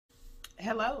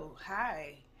Hello,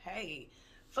 hi, hey.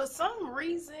 For some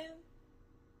reason,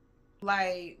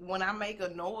 like when I make a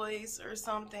noise or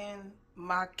something,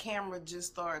 my camera just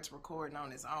starts recording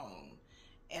on its own.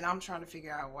 And I'm trying to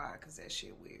figure out why, because that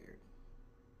shit weird.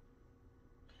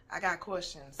 I got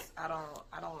questions. I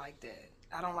don't like that.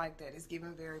 I don't like that. It's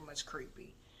giving very much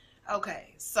creepy.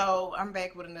 Okay, so I'm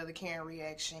back with another Karen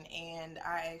reaction, and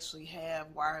I actually have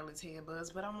wireless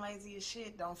earbuds, but I'm lazy as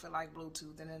shit. Don't feel like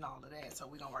Bluetooth and all of that, so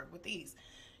we're gonna work with these.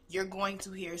 You're going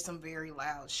to hear some very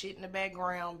loud shit in the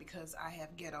background because I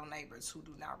have ghetto neighbors who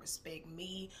do not respect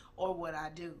me or what I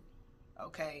do.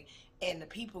 Okay, and the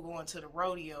people going to the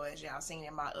rodeo, as y'all seen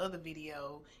in my other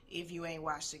video, if you ain't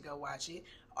watched it, go watch it,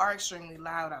 are extremely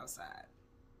loud outside.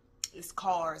 It's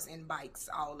cars and bikes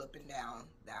all up and down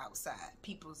the outside.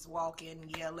 People's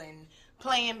walking, yelling,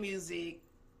 playing music.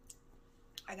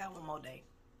 I got one more day.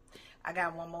 I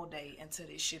got one more day until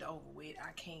this shit over with.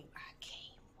 I can't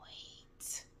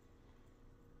wait.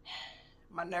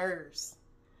 My nerves,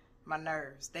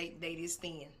 they this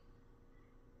thin.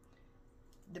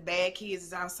 The bad kids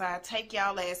is outside. Take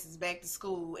y'all asses back to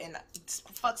school and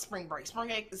fuck spring break.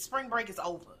 Spring break is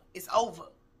over. It's over.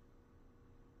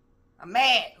 I'm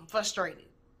mad. I'm frustrated.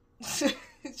 Shit.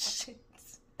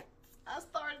 I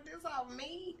started this off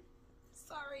me.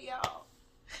 Sorry, y'all.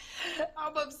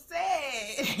 I'm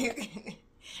upset. And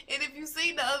if you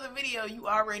see the other video, you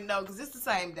already know, because it's the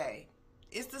same day.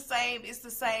 It's the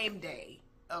same day.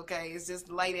 Okay? It's just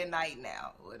late at night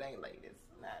now. Well, it ain't late. It's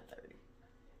 9:30.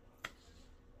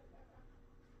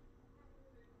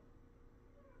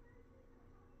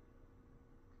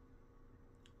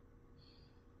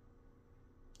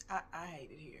 I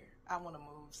hate it here. I want to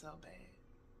move so bad.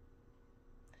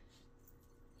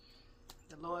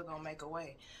 The Lord gonna make a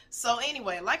way. So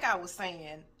anyway, like I was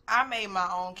saying, I made my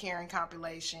own Karen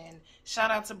compilation.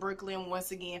 Shout out to Brooklyn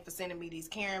once again for sending me these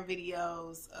Karen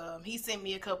videos. He sent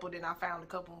me a couple, then I found a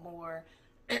couple more.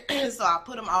 So I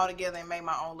put them all together and made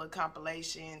my own little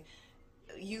compilation.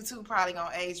 YouTube probably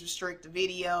gonna age restrict the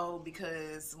video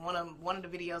because one of the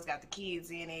videos got the kids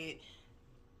in it.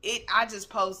 I just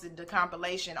posted the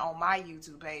compilation on my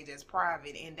YouTube page as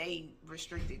private, and they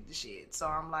restricted the shit. So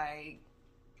I'm like,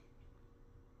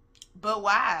 but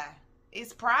why?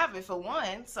 It's private for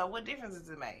one, so what difference does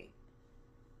it make?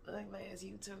 Ugly ass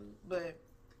YouTube. But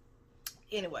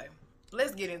anyway,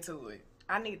 let's get into it.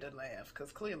 I need to laugh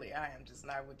because clearly I am just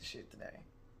not with the shit today.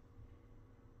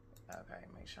 Okay,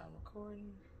 make sure I'm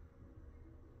recording.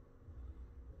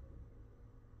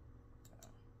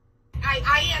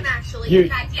 I am actually, in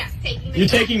fact, yes, taking the You're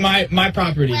taking my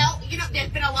property. Well, you know, there's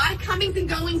been a lot of comings and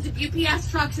goings of UPS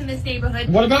trucks in this neighborhood.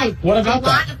 What about a that?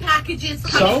 lot of packages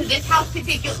coming to this house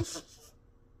particular.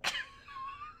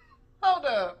 Hold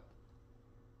up.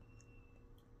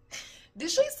 Did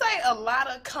she say a lot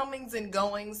of comings and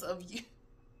goings of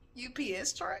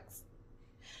UPS trucks?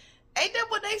 Ain't that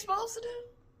what they supposed to do?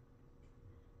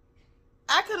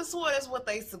 I could have swore that's what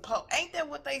they supposed. Ain't that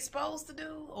what they supposed to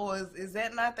do? Or is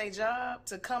that not their job,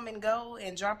 to come and go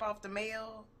and drop off the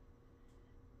mail?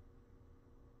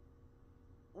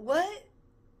 What?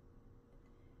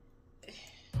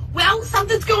 Well,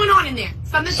 something's going on in there.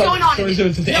 Something's going on in there. So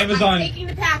it's the Amazon. I'm taking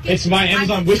the package. It's my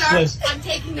Amazon wish list. I'm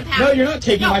taking the package. No, you're not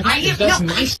taking my package. That's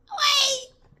nice.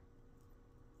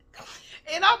 Wait.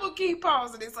 And I'm gonna keep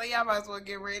pausing it, so y'all might as well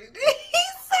get ready. He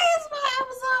says my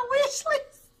Amazon wish list.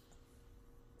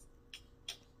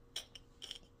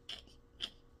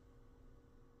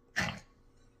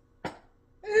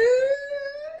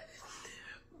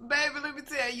 Baby, let me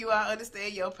tell you, I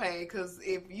understand your pain, because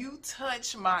if you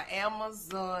touch my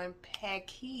Amazon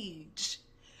package,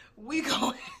 we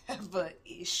gonna have an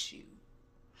issue.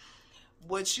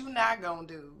 What you not gonna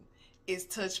do is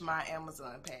touch my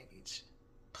Amazon package.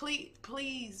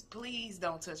 Please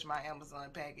don't touch my Amazon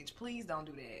package. Please don't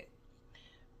do that.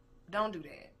 Don't do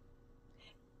that.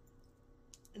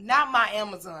 Not my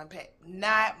Amazon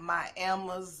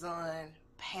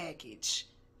package.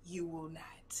 You will not.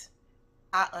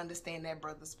 I understand that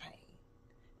brother's pain.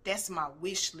 That's my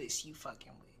wish list you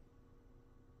fucking with.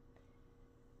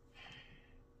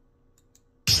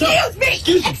 Excuse me!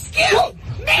 Excuse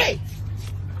me!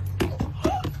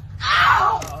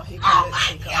 Oh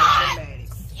my God!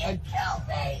 You killed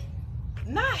me!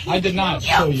 I did not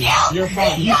kill you. You're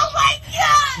fine. Oh my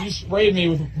God! You sprayed me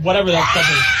with whatever that stuff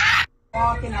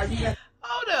is.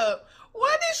 Hold up.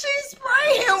 What did she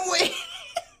spray him with?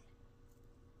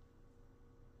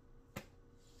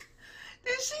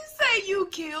 Did she say you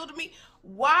killed me?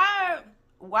 Why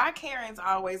Karens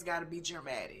always gotta be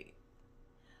dramatic?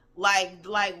 Like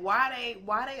why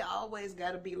they always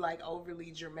gotta be like overly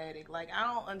dramatic? Like, I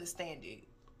don't understand it.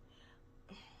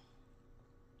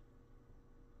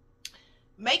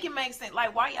 Make it make sense.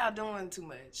 Like, why y'all doing too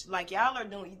much? Like, y'all are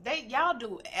doing, y'all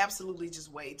do absolutely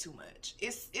just way too much.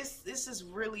 It's just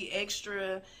really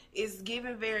extra. It's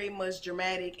giving very much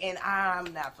dramatic, and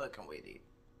I'm not fucking with it.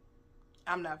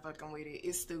 I'm not fucking with it.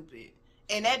 It's stupid.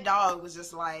 And that dog was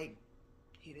just like,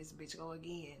 here this bitch go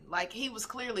again. Like, he was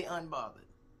clearly unbothered.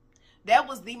 That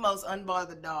was the most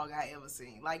unbothered dog I ever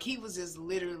seen. Like, he was just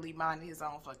literally minding his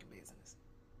own fucking business.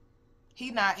 He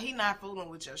not fooling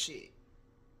with your shit.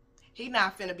 He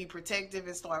not finna be protective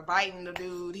and start biting the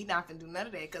dude. He not finna do none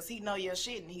of that because he know your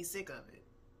shit and he's sick of it.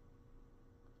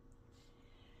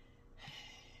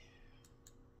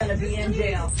 Gonna be in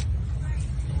jail.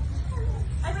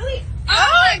 I really.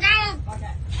 Oh my god!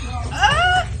 Okay.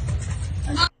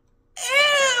 Ew!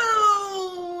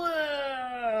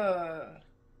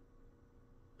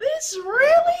 Bitch,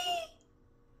 really?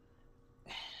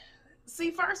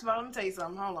 See, first of all, let me tell you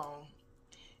something. Hold on.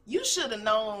 You should have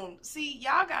known. See,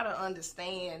 y'all gotta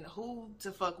understand who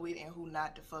to fuck with and who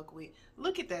not to fuck with.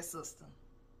 Look at that sister.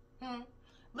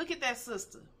 Look at that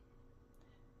sister.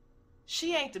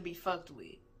 She ain't to be fucked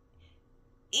with.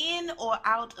 In or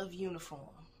out of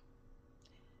uniform.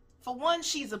 For one,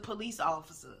 she's a police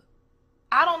officer.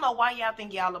 I don't know why y'all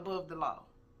think y'all above the law.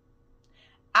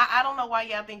 I don't know why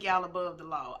y'all think y'all above the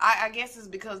law. I guess it's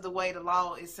because the way the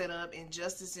law is set up and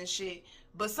justice and shit.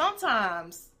 But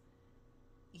sometimes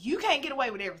you can't get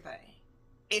away with everything.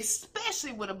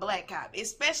 Especially with a black cop.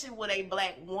 Especially with a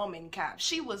black woman cop.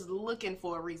 She was looking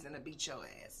for a reason to beat your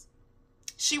ass.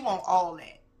 She want all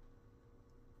that.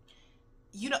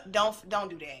 You don't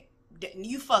do that.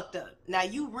 You fucked up. Now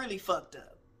you really fucked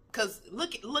up. Cause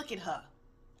look at her.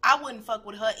 I wouldn't fuck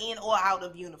with her in or out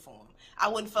of uniform. I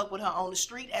wouldn't fuck with her on the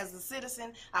street as a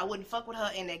citizen. I wouldn't fuck with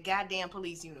her in that goddamn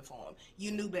police uniform.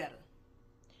 You knew better.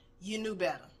 You knew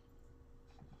better.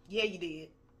 Yeah, you did.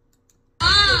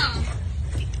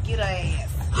 Get her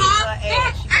ass. Get her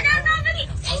ass. I got nobody.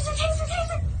 Taser.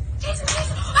 She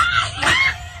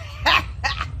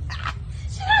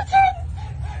got taser.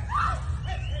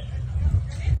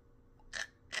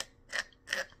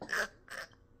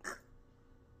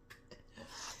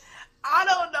 I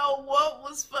don't know what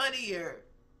was funnier.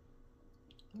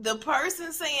 The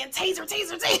person saying taser,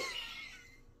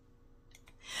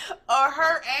 or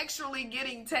her actually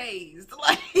getting tased.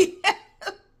 Like,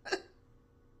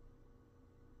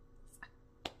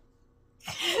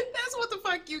 that's what the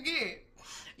fuck you get.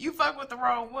 You fuck with the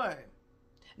wrong one.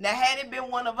 Now, had it been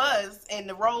one of us and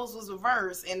the roles was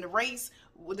reversed and the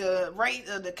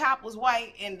cop was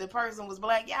white and the person was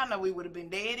black, y'all know we would have been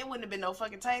dead. It wouldn't have been no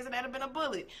fucking taser. That'd have been a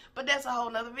bullet. But that's a whole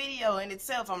nother video in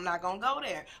itself. I'm not gonna go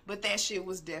there. But that shit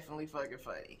was definitely fucking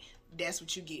funny. That's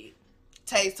what you get.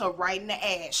 Tased her right in the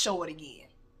ass. Show it again.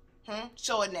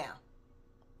 Show it now.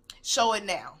 Show it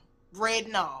now. Red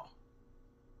and all.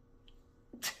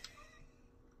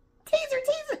 Teaser.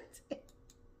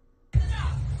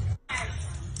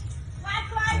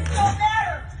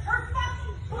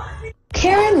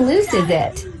 Karen loses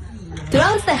it.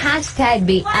 Throws the hashtag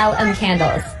BLM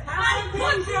candles.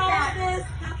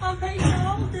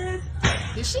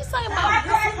 Did she say about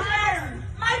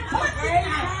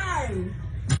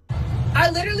I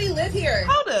literally live here.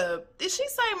 Hold up. Did she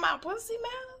say my pussy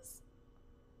matters?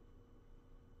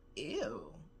 Ew.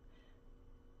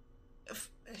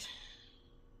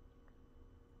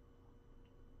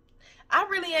 I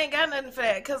really ain't got nothing for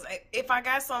that. Because if I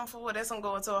got something for it, that's going to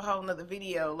go into a whole nother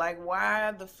video. Like,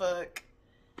 why the fuck?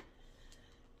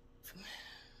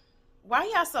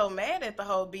 Why y'all so mad at the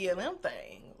whole BLM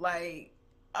thing? Like,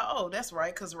 oh, that's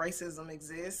right, because racism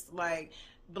exists. Like,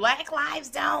 Black lives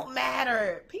don't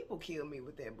matter. People kill me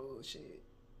with that bullshit.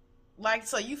 Like,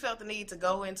 so you felt the need to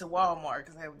go into Walmart,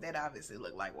 because that obviously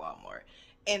looked like Walmart,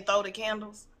 and throw the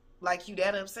candles? Like, you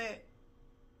that upset?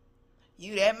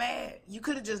 You that mad? You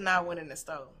could have just not went in the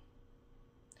store.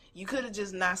 You could have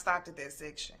just not stopped at that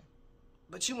section.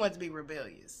 But you want to be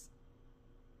rebellious.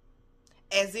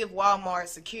 As if Walmart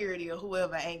security or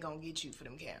whoever ain't gonna get you for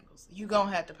them candles. You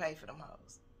gonna have to pay for them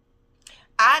hoes.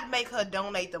 I'd make her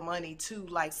donate the money to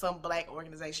like some black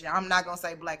organization. I'm not gonna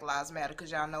say Black Lives Matter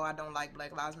because y'all know I don't like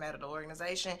Black Lives Matter, the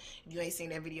organization. If you ain't seen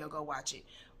that video, go watch it.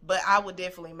 But I would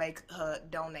definitely make her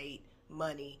donate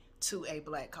money to a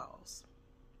black cause.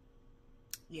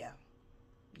 Yeah,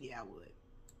 I would.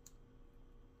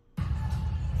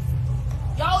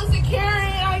 Y'all, is it Karen?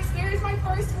 I experienced my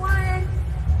first one.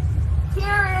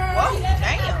 Karen. Whoa,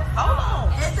 damn. Hold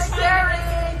on. It's a Karen.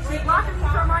 She's blocking me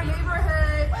from my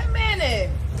neighborhood. Wait a minute.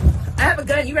 I have a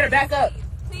gun. You better back up.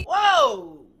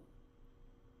 Whoa.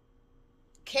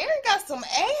 Karen got some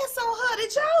ass on her.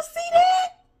 Did y'all see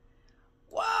that?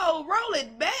 Whoa, roll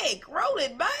it back. Roll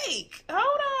it back.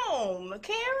 Hold on.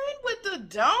 Karen with the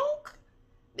donk?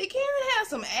 Did Karen have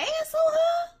some ass on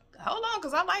her? Hold on,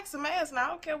 because I like some ass now. I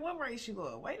don't care what race you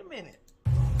are. Wait a minute.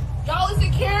 Y'all,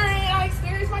 listen, Karen. I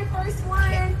experienced my first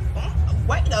one.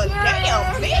 Wait a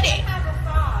damn minute.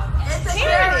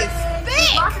 Karen is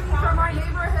thick. Blocking me from my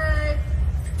neighborhood.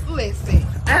 Listen.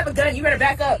 I have a gun. You better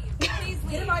back up. Please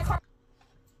get in my car.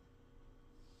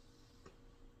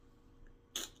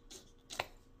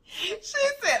 She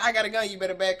said, I got a gun, you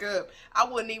better back up. I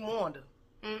wouldn't even wonder.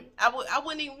 I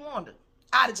wouldn't even wonder.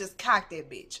 I'd have just cocked that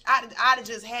bitch. I'd have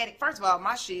just had it. First of all,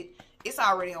 my shit, it's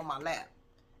already on my lap.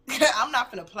 I'm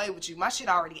not finna play with you. My shit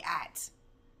already out.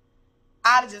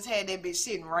 I'd have just had that bitch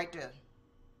sitting right there.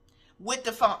 With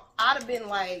the phone. I'd have been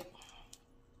like,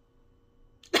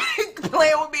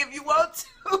 playing with me if you want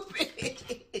to,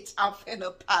 bitch. I'm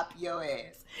finna pop your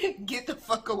ass. Get the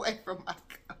fuck away from my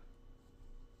car.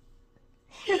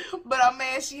 But I'm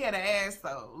mad she had an ass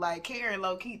though. Like Karen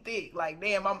low key thick. Like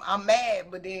damn, I'm mad,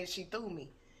 but then she threw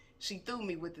me. She threw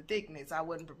me with the thickness. I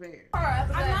wasn't prepared. I'm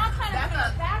not trying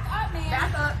to back up, man.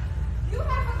 Back up. You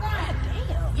have a gun.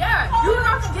 Damn. Yeah, you don't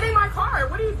have to get in my car.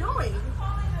 What are you doing?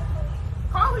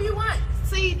 Call who you want.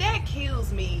 See, that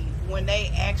kills me when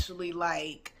they actually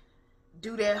like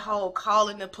do that whole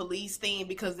calling the police thing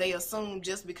because they assume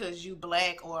just because you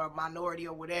black or a minority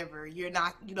or whatever, you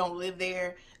don't live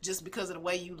there just because of the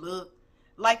way you look.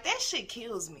 Like that shit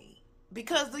kills me.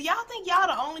 Because do y'all think y'all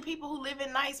the only people who live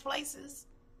in nice places?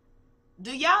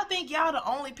 Do y'all think y'all the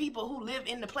only people who live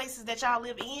in the places that y'all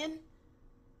live in?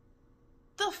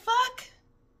 The fuck?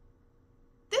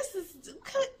 This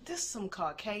is some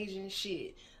Caucasian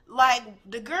shit. Like,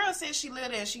 the girl said she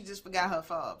lived there and she just forgot her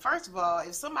phone. First of all,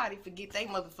 if somebody forget they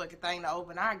motherfucking thing to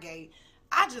open our gate,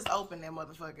 I just open that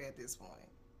motherfucker at this point.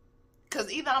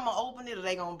 Because either I'm going to open it or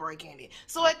they going to break in it.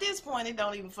 So at this point, it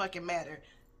don't even fucking matter.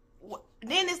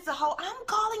 Then it's the whole, I'm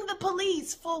calling the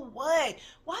police for what?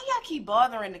 Why y'all keep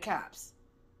bothering the cops?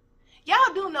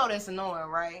 Y'all do know that's annoying,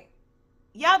 right?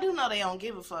 Y'all do know they don't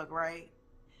give a fuck, right?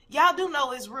 Y'all do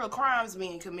know it's real crimes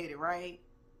being committed, right?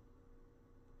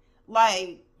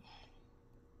 Like,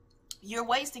 you're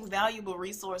wasting valuable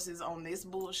resources on this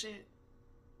bullshit.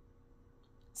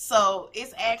 So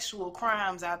it's actual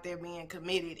crimes out there being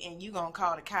committed and you gonna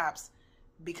call the cops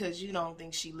because you don't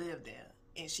think she lived there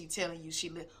and she telling you she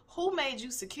lived. Who made you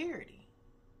security?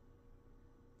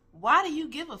 Why do you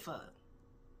give a fuck?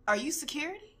 Are you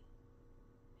security?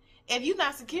 If you're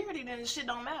not security, then the shit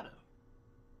don't matter.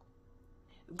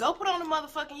 Go put on a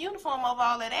motherfucking uniform over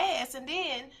all that ass and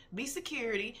then be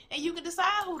security and you can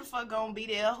decide who the fuck gonna be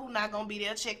there, who not gonna be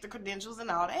there, check the credentials and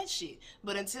all that shit.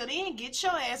 But until then, get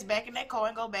your ass back in that car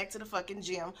and go back to the fucking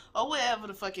gym or wherever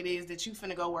the fuck it is that you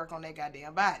finna go work on that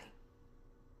goddamn body.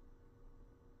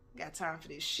 Got time for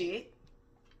this shit.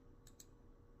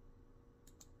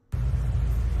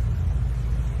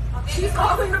 She's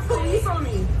calling the police on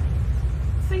me.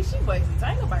 See, she wasting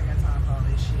time. Ain't nobody got time for all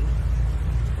this shit.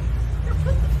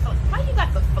 Why you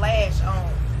got the flash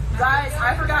on? Guys,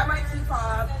 I forgot my key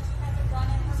fob.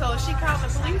 So is she calling the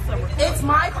police or recording? It's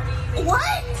my...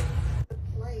 What?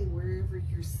 Play wherever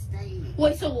you're staying.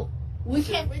 Wait, so we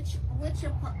can't... Which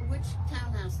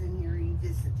townhouse in here are you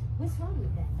visiting? What's wrong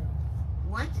with that, though?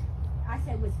 What? I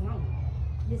said, what's wrong?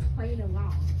 Just playing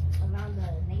around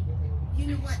the neighborhood. You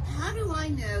know what? How do I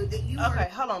know that you Okay,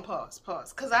 hold on, pause.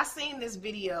 Because I seen this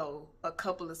video a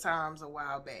couple of times a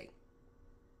while back.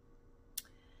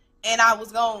 And I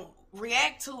was going to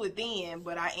react to it then,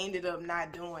 but I ended up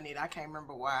not doing it. I can't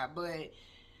remember why, but...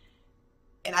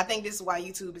 And I think this is why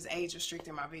YouTube is age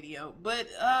restricting my video. But,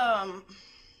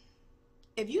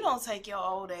 if you don't take your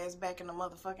old ass back in the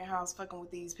motherfucking house fucking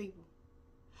with these people,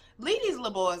 leave these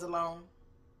little boys alone.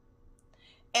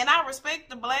 And I respect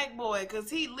the black boy because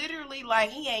he literally,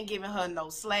 like, he ain't giving her no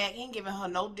slack. He ain't giving her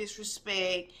no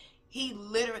disrespect. He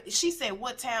literally, she said,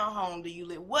 what townhome do you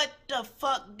live? What the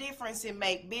fuck difference it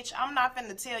make, bitch? I'm not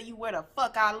finna tell you where the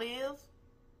fuck I live.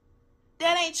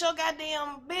 That ain't your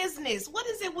goddamn business. What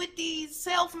is it with these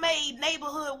self-made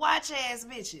neighborhood watch-ass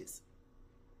bitches?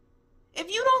 If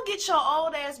you don't get your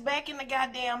old ass back in the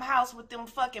goddamn house with them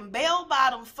fucking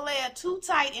bell-bottom flare too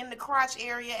tight in the crotch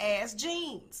area ass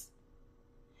jeans.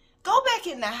 Go back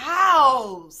in the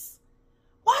house.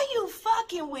 Why you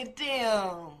fucking with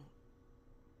them?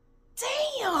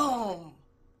 Damn.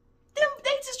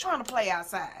 They just trying to play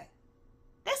outside.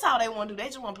 That's all they want to do. They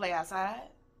just want to play outside.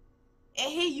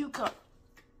 And here you come.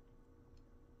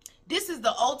 This is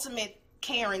the ultimate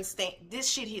Karen stand. This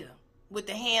shit here. With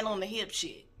the hand on the hip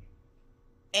shit.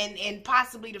 And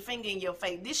possibly the finger in your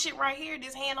face. This shit right here,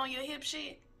 this hand on your hip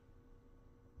shit.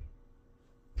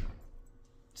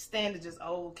 Standard just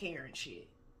old Karen shit.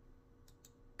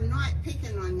 I'm not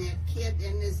picking on that kid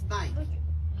and his bike.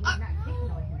 You're not picking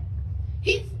on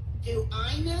him. Do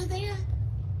I know that?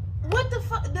 What the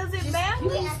fuck does it matter?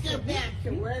 Please go back to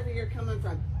wherever you're coming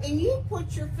from. And you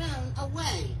put your phone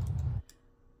away.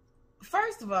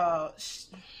 First of all,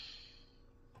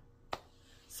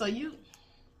 so you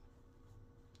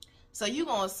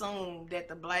gonna assume that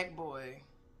the black boy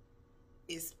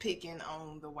is picking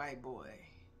on the white boy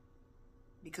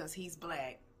because he's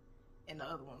black and the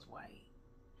other one's white,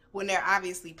 when they're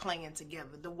obviously playing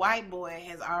together. The white boy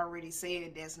has already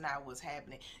said that's not what's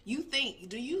happening.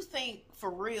 Do you think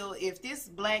for real, if this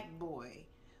black boy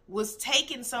was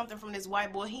taking something from this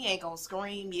white boy, he ain't gonna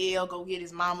scream, yell, go get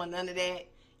his mama, none of that?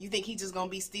 You think he just gonna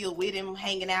be still with him,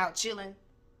 hanging out, chilling?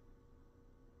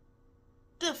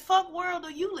 The fuck world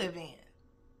do you live in?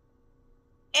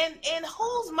 And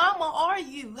whose mama are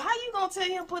you? How you gonna tell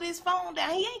him put his phone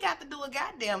down? He ain't got to do a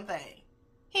goddamn thing.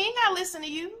 He ain't gotta listen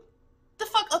to you. The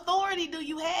fuck authority do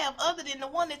you have other than the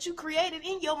one that you created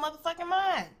in your motherfucking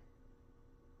mind?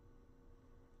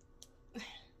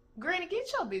 Granny,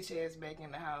 get your bitch ass back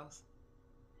in the house.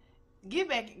 Get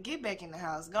back in the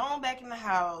house. Go on back in the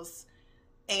house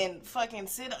and fucking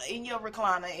sit in your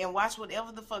recliner and watch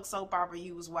whatever the fuck soap opera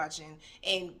you was watching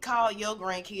and call your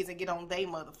grandkids and get on they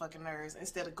motherfucking nerves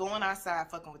instead of going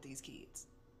outside fucking with these kids.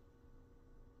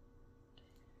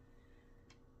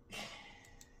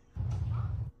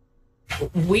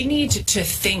 We need to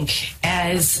think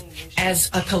as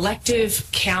a collective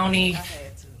county.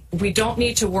 We don't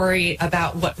need to worry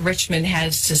about what Richmond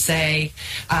has to say.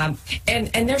 And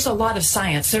there's a lot of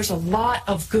science. There's a lot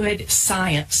of good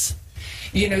science.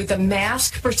 You know, the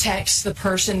mask protects the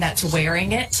person that's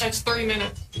wearing it. That's 3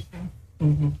 minutes.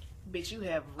 Mm-hmm. Bitch, you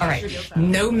have all right.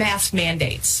 No mask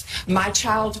mandates. My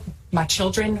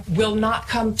children will not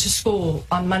come to school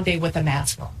on Monday with a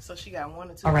mask on. So she got 1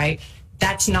 or 2. All right.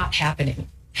 That's not happening.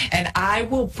 And I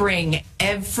will bring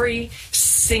every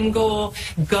single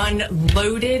gun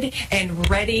loaded and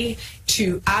ready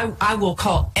to, I will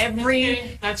call every...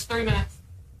 Okay, that's 3 minutes.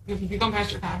 You've gone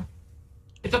past your time.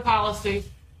 It's a policy.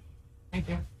 Thank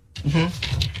you.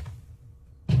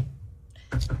 Mm-hmm.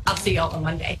 I'll see y'all on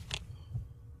Monday.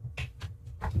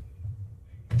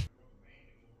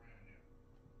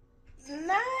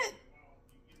 Not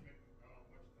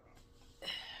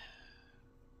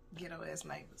ghetto ass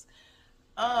neighbors.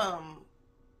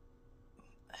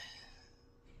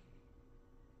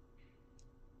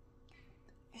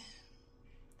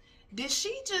 Did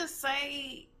she just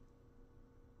say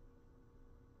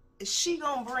she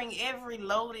gonna bring every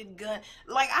loaded gun?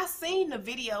 Like, I seen the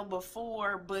video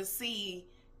before, but see,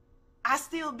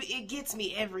 it gets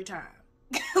me every time.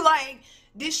 Like,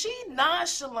 did she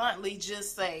nonchalantly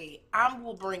just say, I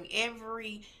will bring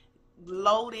every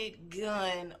loaded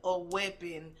gun or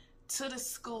weapon to the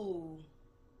school?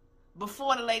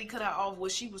 Before the lady cut her off,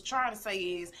 what she was trying to say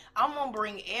is, I'm gonna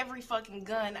bring every fucking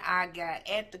gun I got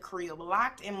at the crib,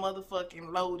 locked and motherfucking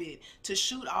loaded, to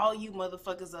shoot all you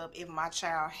motherfuckers up if my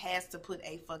child has to put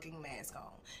a fucking mask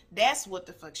on. That's what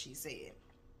the fuck she said.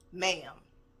 Ma'am,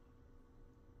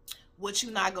 what you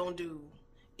not gonna do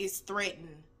is threaten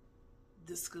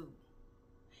the school.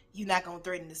 You're not gonna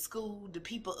threaten the school, the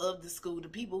people of the school, the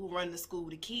people who run the school,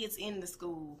 the kids in the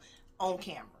school, on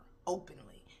camera, openly.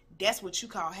 That's what you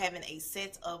call having a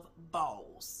set of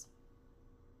balls.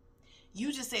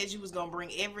 You just said you was gonna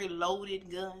bring every loaded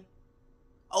gun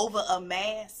over a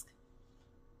mask.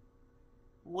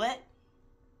 What?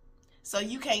 So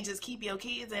you can't just keep your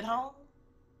kids at home?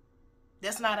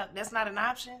 That's not an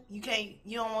option. You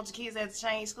don't want your kids to have to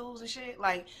change schools and shit.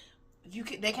 Like,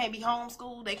 they can't be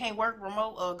homeschooled. They can't work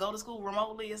remote or go to school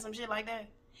remotely or some shit like that.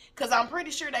 Cause I'm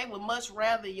pretty sure they would much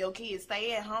rather your kids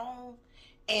stay at home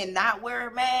and not wear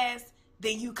a mask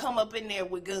than you come up in there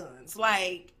with guns.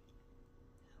 Like,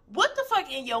 what the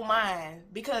fuck in your mind?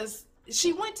 Because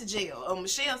she went to jail.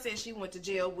 Michelle said she went to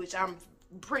jail, which I'm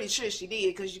pretty sure she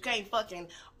did, because you can't fucking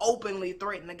openly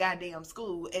threaten a goddamn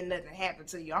school and nothing happened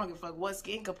to you. I don't give a fuck what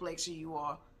skin complexion you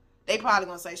are. They probably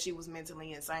gonna say she was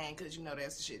mentally insane, because you know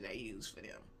that's the shit they use for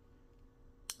them.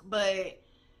 But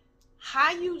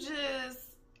how you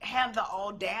just have the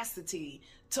audacity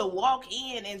to walk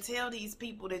in and tell these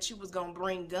people that you was gonna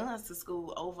bring guns to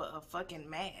school over a fucking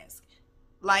mask?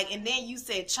 Like, and then you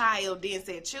said child, then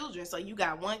said children. So you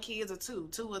got 1 kid or 2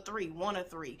 or 3, 1 or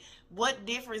 3. What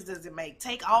difference does it make?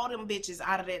 Take all them bitches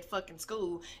out of that fucking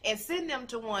school and send them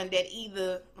to one that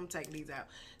either, I'm taking these out,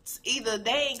 either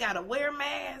they ain't gotta wear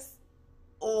masks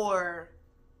or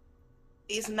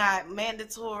it's not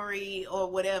mandatory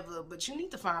or whatever. But you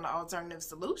need to find an alternative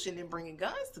solution than bringing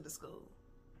guns to the school.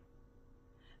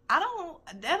 That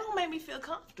don't make me feel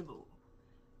comfortable.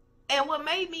 And what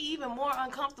made me even more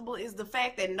uncomfortable is the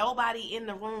fact that nobody in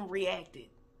the room reacted.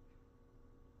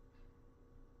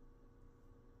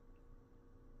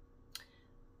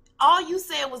 All you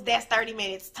said was, that's 30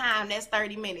 minutes. Time, that's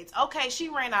 30 minutes. Okay, she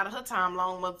ran out of her time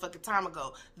long motherfucking time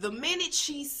ago. The minute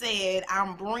she said,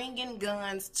 I'm bringing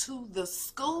guns to the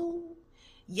school,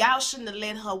 y'all shouldn't have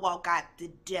let her walk out the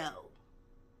door.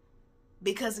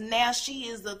 Because now she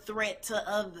is a threat to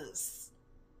others.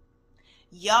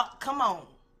 Y'all, come on.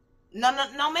 No,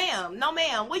 ma'am. No,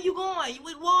 ma'am. Where you going?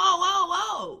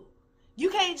 Whoa. You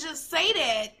can't just say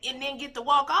that and then get to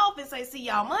walk off and say, see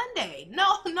y'all Monday.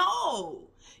 No.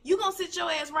 You gonna sit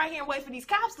your ass right here and wait for these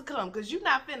cops to come, because you're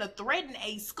not finna threaten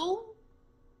a school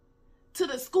to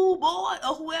the school board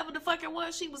or whoever the fuck it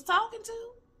was she was talking to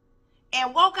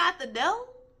and walk out the door.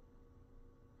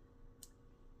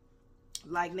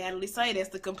 Like Natalie say, that's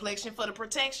the complexion for the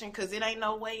protection, because it ain't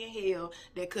no way in hell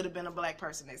that could have been a black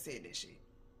person that said that shit.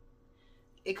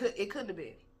 It couldn't have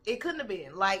been. It couldn't have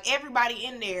been. Like, everybody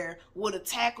in there would have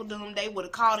tackled them. They would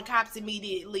have called the cops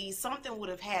immediately. Something would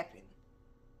have happened.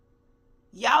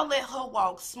 Y'all let her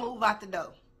walk smooth out the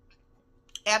door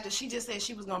after she just said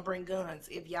she was going to bring guns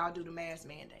if y'all do the mask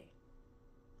mandate.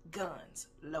 Guns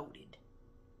loaded.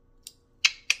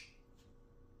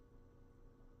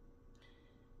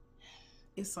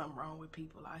 It's something wrong with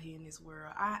people out here in this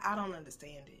world. I don't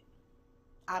understand it.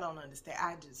 I don't understand.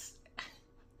 I just...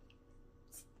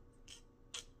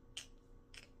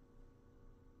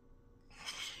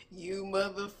 You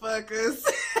motherfuckers.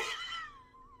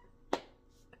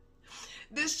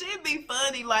 This shit be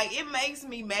funny. Like, it makes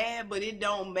me mad, but it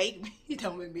don't make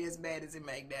me as mad as it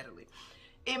make Natalie.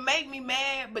 It make me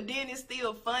mad, but then it's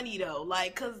still funny though.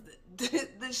 Like, cause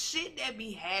the shit that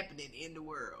be happening in the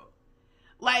world.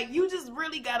 Like, you just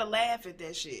really gotta laugh at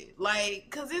that shit. Like,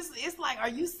 cause it's like, are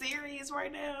you serious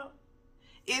right now?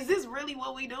 Is this really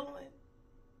what we doing?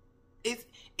 Is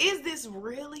this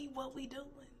really what we doing?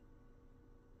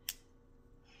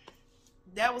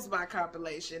 That was my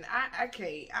compilation. I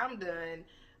can't. I'm done.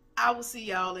 I will see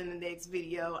y'all in the next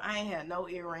video. I ain't had no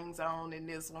earrings on in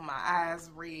this one. My eyes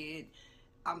red.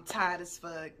 I'm tired as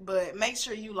fuck. But make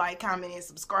sure you like, comment, and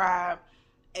subscribe.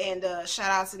 And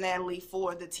shout out to Natalie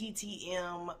for the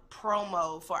TTM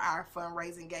promo for our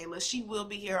fundraising gala. She will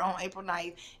be here on April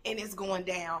 9th, and it's going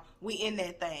down. We in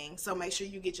that thing. So make sure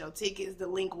you get your tickets. The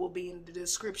link will be in the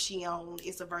description.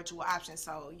 It's a virtual option,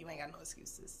 so you ain't got no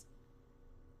excuses.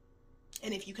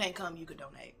 And if you can't come, you could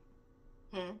donate.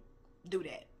 Do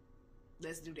that.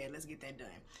 Let's do that. Let's get that done.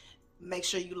 Make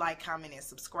sure you like, comment, and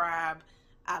subscribe.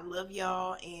 I love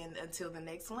y'all. And until the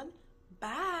next one,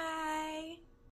 bye.